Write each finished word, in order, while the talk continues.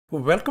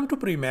Welcome to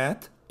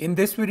Premath. In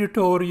this video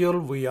tutorial,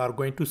 we are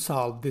going to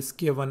solve this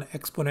given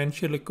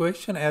exponential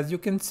equation as you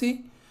can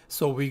see.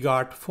 So we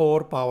got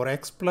 4 power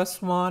x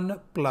plus 1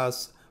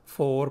 plus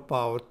 4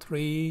 power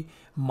 3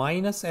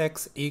 minus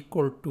x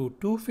equal to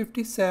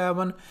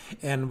 257,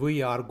 and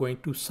we are going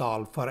to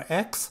solve for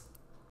x.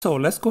 So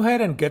let's go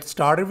ahead and get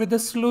started with the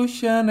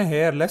solution.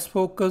 Here, let's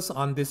focus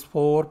on this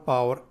 4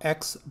 power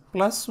x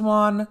plus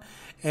 1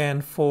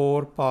 and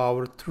 4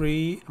 power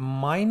 3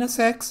 minus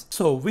x.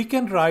 So we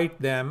can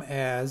write them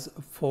as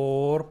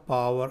 4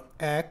 power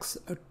x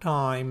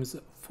times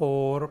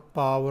 4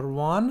 power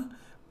 1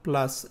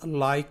 plus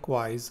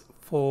likewise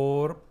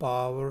 4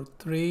 power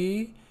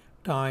 3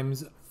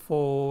 times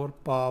 4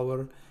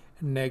 power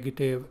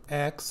negative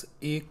x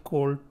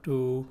equal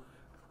to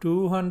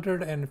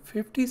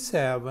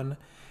 257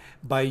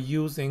 by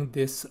using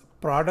this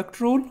product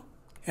rule.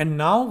 And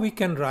now we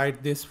can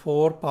write this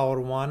 4 power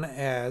 1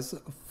 as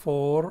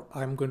 4,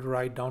 I'm going to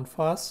write down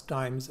first,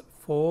 times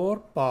 4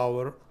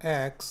 power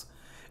x,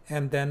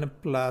 and then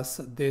plus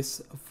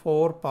this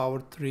 4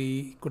 power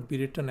 3 could be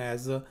written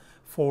as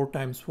 4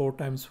 times 4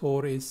 times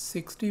 4 is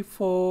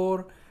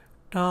 64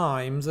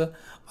 times,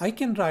 I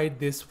can write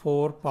this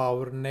 4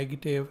 power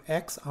negative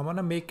x, I'm going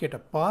to make it a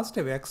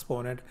positive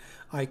exponent.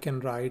 I can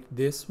write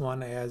this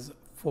one as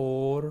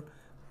 4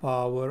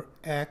 power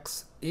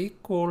x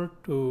equal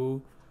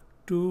to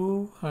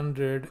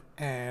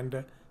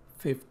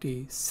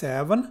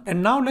 257.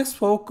 And now let's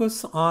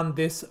focus on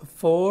this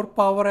 4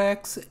 power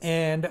x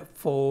and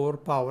 4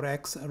 power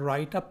x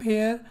right up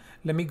here.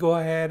 Let me go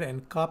ahead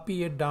and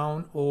copy it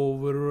down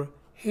over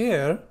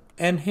here.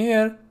 And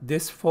here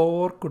this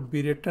 4 could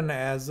be written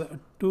as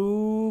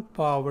 2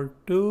 power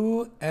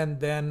 2 and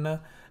then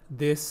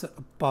this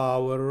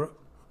power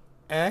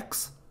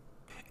x.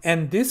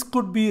 And this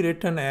could be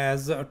written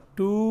as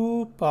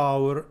 2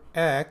 power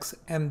x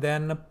and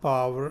then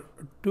power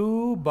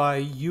 2 by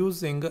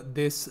using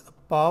this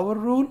power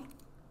rule.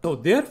 So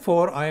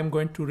therefore, I am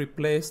going to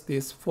replace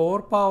this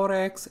 4 power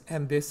x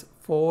and this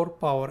 4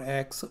 power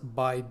x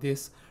by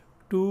this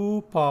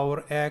 2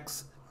 power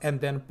x and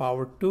then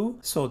power 2.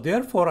 So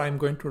therefore, I am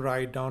going to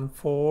write down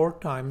 4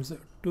 times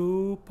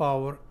 2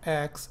 power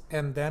x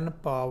and then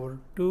power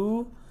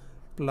 2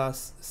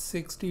 plus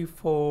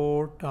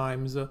 64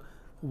 times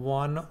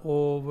 1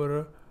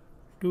 over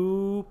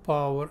 2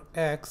 power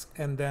x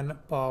and then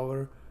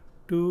power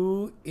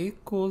 2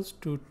 equals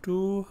to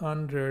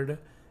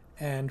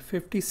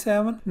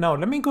 257. Now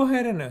let me go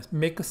ahead and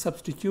make a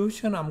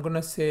substitution. I'm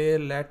gonna say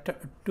let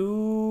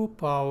 2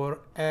 power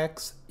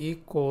x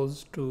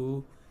equals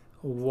to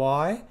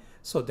y.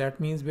 So that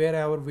means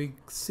wherever we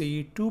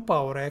see 2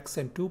 power x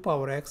and 2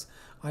 power x,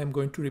 I'm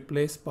going to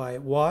replace by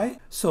y.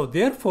 So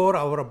therefore,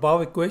 our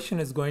above equation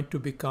is going to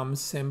become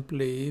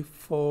simply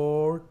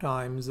 4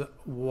 times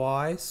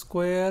y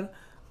square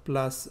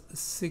plus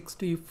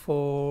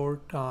 64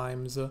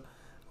 times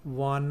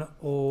 1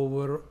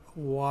 over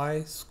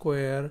y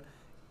square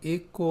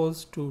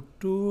equals to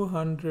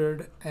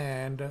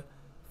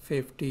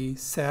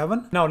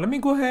 257. Now let me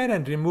go ahead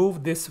and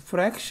remove this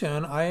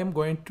fraction. I am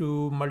going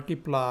to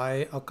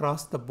multiply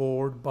across the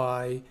board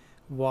by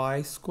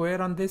y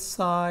square on this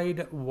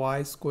side,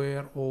 y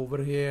square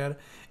over here,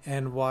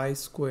 and y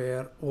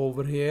square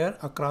over here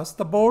across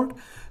the board.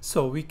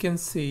 So we can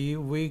see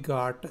we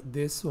got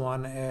this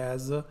one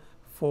as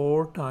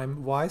 4 times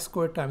y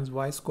square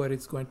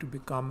is going to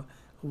become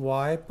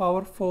y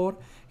power 4.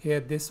 Here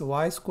this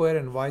y square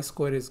and y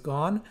square is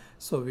gone.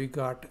 So we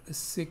got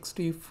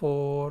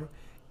 64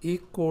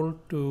 equal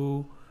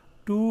to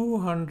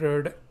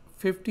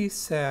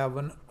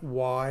 257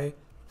 y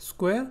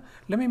square.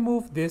 Let me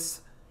move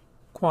this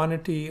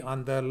quantity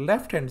on the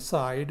left hand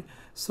side.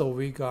 So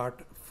we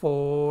got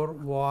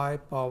 4y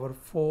power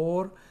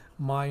 4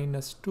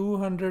 minus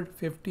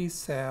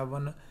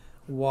 257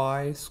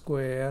 y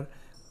square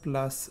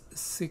plus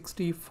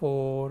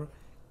 64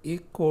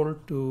 equal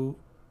to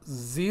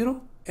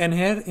 0. And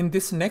here in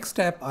this next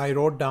step, I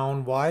wrote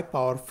down y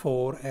power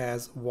 4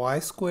 as y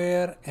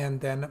square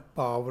and then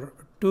power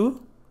 2.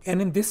 And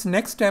in this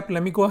next step,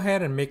 let me go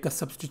ahead and make a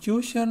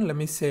substitution. Let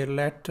me say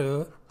let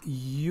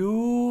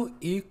u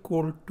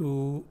equal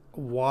to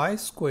y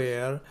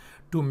square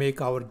to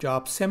make our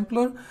job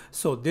simpler.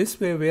 So this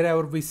way,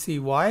 wherever we see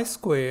y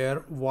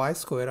square,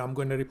 I'm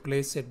going to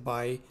replace it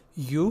by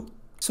u.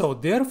 So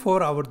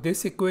therefore,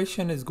 this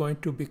equation is going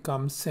to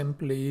become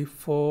simply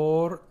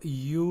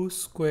 4u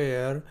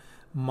square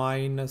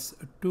minus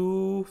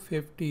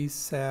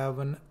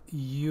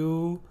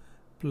 257u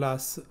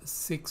plus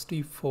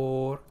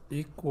 64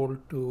 equal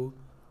to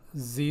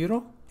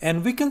 0.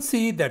 And we can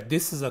see that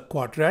this is a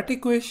quadratic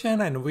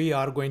equation and we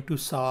are going to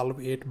solve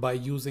it by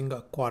using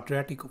a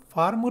quadratic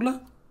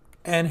formula.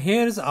 And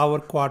here's our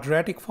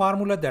quadratic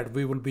formula that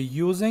we will be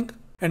using.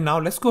 And now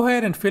let's go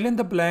ahead and fill in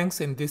the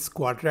blanks in this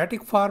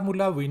quadratic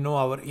formula. We know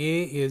our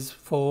A is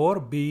 4,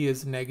 B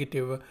is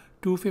negative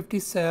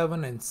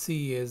 257 and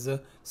C is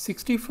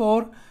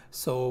 64.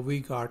 So we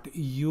got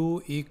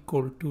U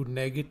equal to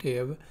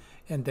negative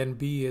and then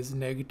B is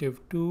negative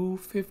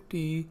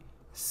 257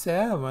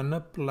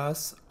 7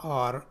 plus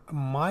or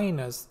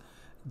minus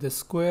the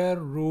square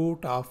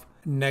root of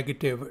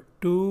negative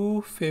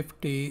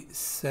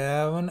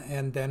 257,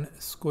 and then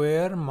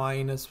square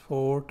minus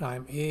 4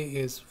 times a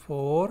is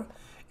 4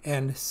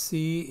 and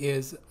c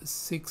is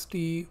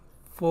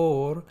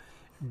 64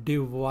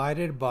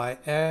 divided by,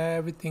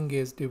 everything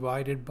is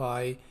divided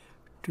by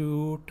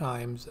 2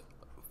 times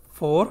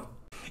 4.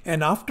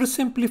 And after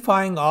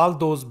simplifying all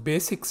those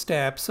basic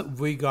steps,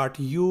 we got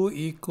u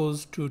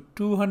equals to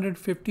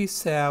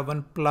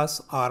 257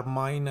 plus or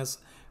minus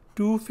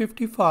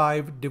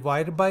 255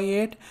 divided by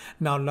 8.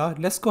 Now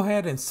let's go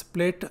ahead and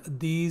split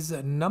these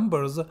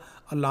numbers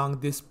along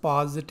this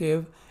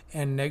positive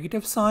and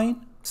negative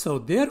sign. So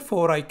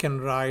therefore I can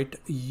write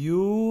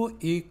u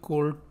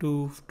equal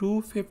to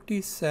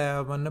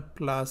 257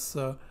 plus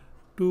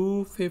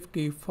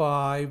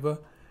 255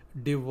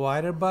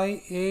 divided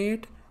by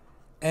 8,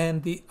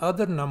 and the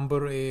other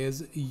number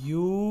is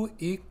u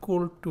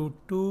equal to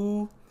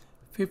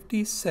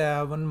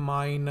 257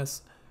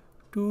 minus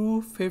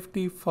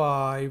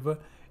 255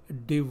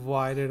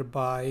 divided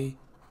by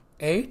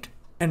 8.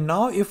 And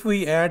now if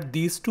we add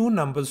these two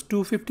numbers,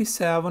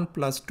 257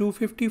 plus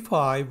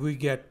 255, we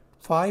get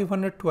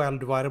 512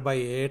 divided by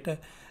 8.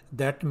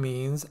 That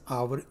means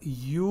our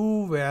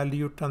u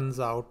value turns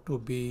out to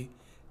be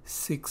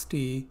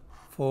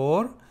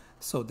 64.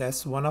 So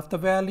that's one of the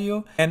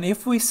value. And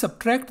if we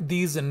subtract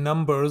these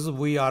numbers,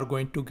 we are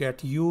going to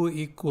get u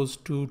equals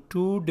to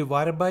 2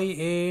 divided by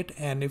 8.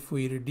 And if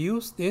we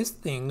reduce this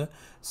thing,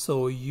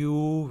 so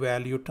u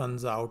value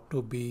turns out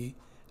to be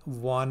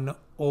 1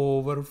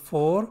 over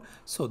 4.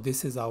 So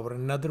this is our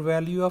another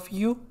value of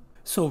u.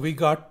 So we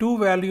got two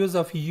values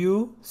of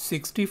u,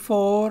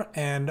 64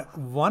 and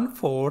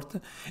 1/4.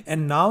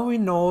 And now we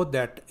know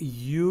that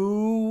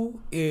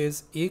u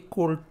is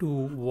equal to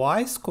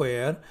y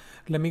square.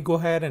 Let me go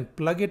ahead and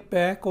plug it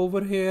back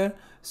over here.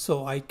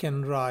 So I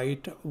can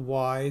write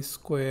y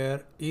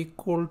square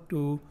equal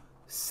to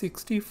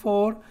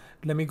 64.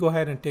 Let me go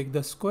ahead and take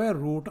the square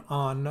root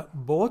on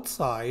both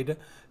sides.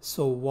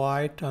 So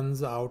y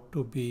turns out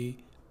to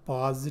be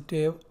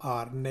positive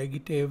or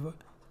negative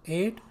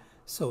 8.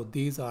 So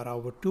these are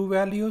our two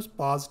values,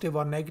 positive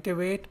or negative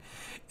 8.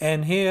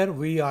 And here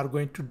we are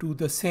going to do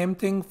the same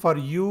thing for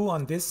u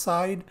on this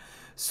side.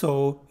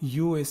 So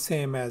u is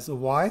same as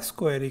y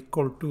square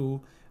equal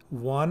to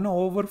 1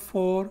 over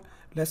 4.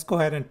 Let's go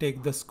ahead and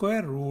take the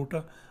square root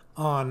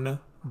on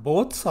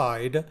both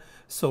sides.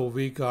 So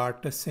we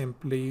got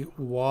simply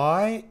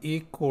y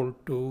equal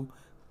to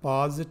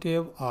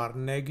positive or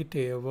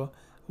negative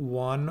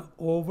 1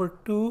 over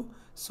 2.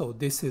 So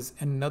this is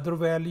another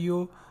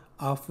value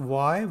of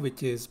y,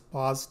 which is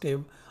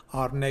positive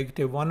or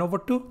negative 1 over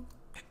 2.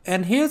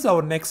 And here's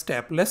our next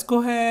step. Let's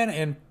go ahead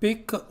and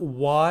pick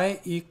y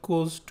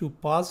equals to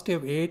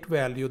positive 8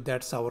 value.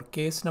 That's our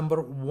case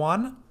number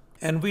 1.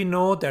 And we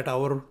know that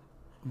our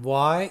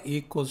y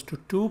equals to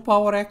 2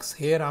 power x.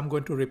 Here I'm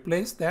going to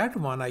replace that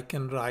one. I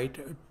can write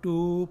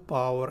 2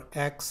 power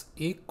x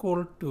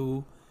equal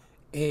to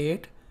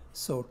 8.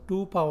 So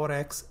 2 power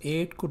x,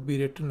 8 could be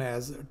written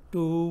as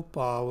 2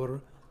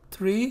 power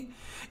 3.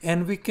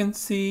 And we can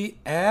see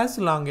as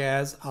long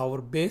as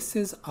our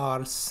bases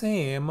are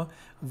same,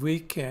 we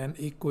can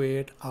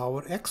equate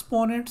our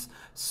exponents.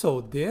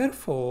 So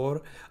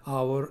therefore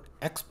our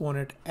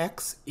exponent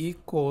x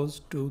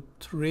equals to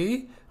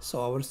 3.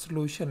 So our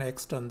solution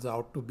x turns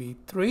out to be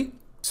 3.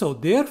 So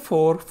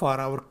therefore for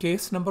our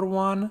case number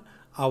 1,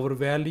 our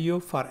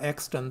value for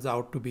x turns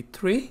out to be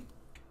 3.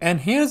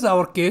 And here's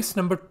our case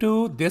number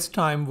 2. This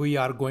time we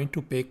are going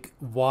to pick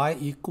y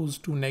equals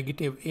to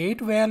negative 8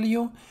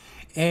 value.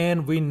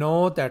 And we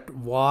know that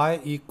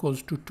y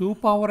equals to 2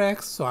 power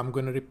x. So I'm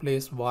going to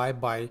replace y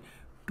by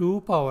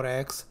 2 power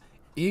x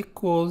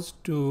equals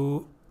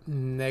to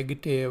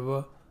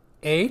negative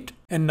 8.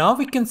 And now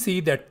we can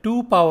see that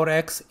 2 power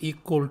x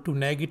equal to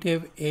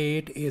negative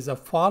 8 is a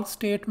false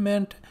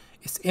statement.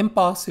 It's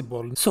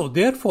impossible. So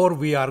therefore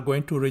we are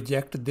going to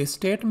reject this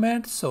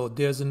statement. So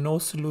there's no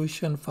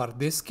solution for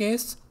this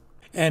case.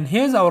 And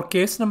here's our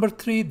case number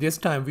 3. This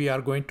time we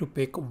are going to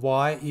pick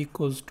y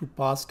equals to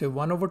positive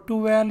 1 over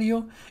 2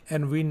 value.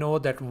 And we know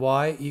that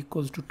y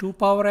equals to 2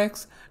 power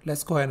x.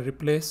 Let's go ahead and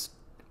replace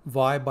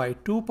y by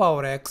 2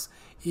 power x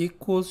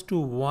equals to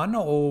 1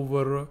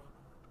 over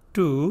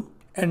 2.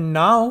 And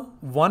now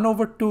 1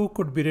 over 2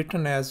 could be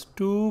written as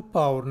 2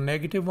 power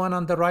negative 1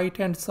 on the right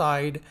hand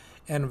side.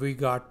 And we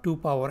got 2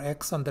 power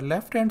x on the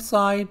left hand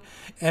side.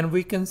 And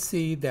we can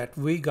see that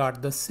we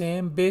got the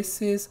same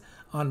basis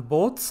on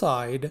both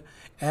sides.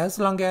 As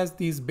long as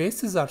these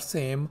bases are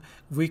same,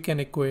 we can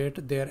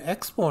equate their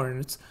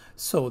exponents.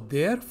 So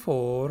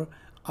therefore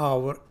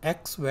our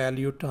x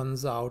value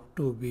turns out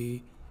to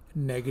be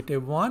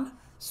negative 1.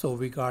 So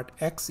we got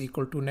x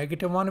equal to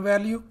negative 1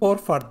 value. Or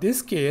for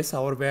this case,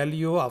 our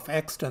value of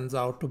x turns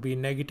out to be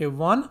negative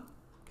 1.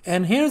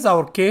 And here's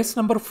our case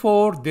number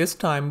 4. This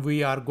time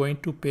we are going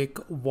to pick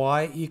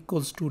y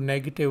equals to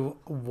negative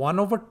 1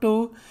 over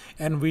 2.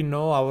 And we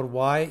know our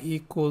y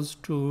equals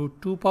to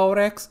 2 power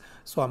x.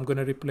 So I'm going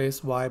to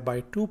replace y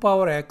by 2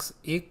 power x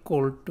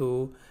equal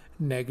to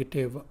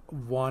negative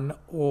 1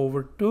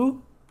 over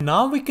 2.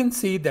 Now we can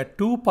see that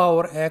 2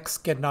 power x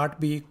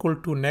cannot be equal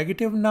to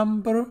negative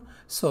number.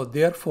 So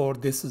therefore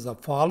this is a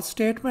false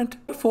statement.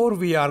 Therefore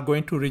we are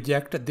going to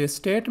reject this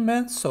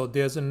statement. So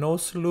there's no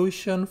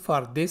solution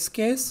for this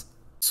case.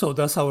 So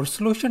thus our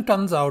solution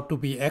turns out to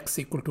be x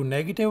equal to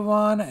negative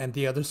 1 and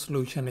the other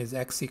solution is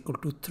x equal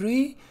to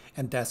 3.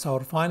 And that's our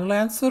final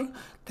answer.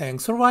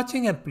 Thanks for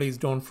watching and please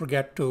don't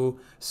forget to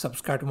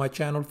subscribe to my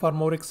channel for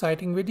more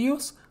exciting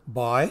videos.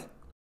 Bye.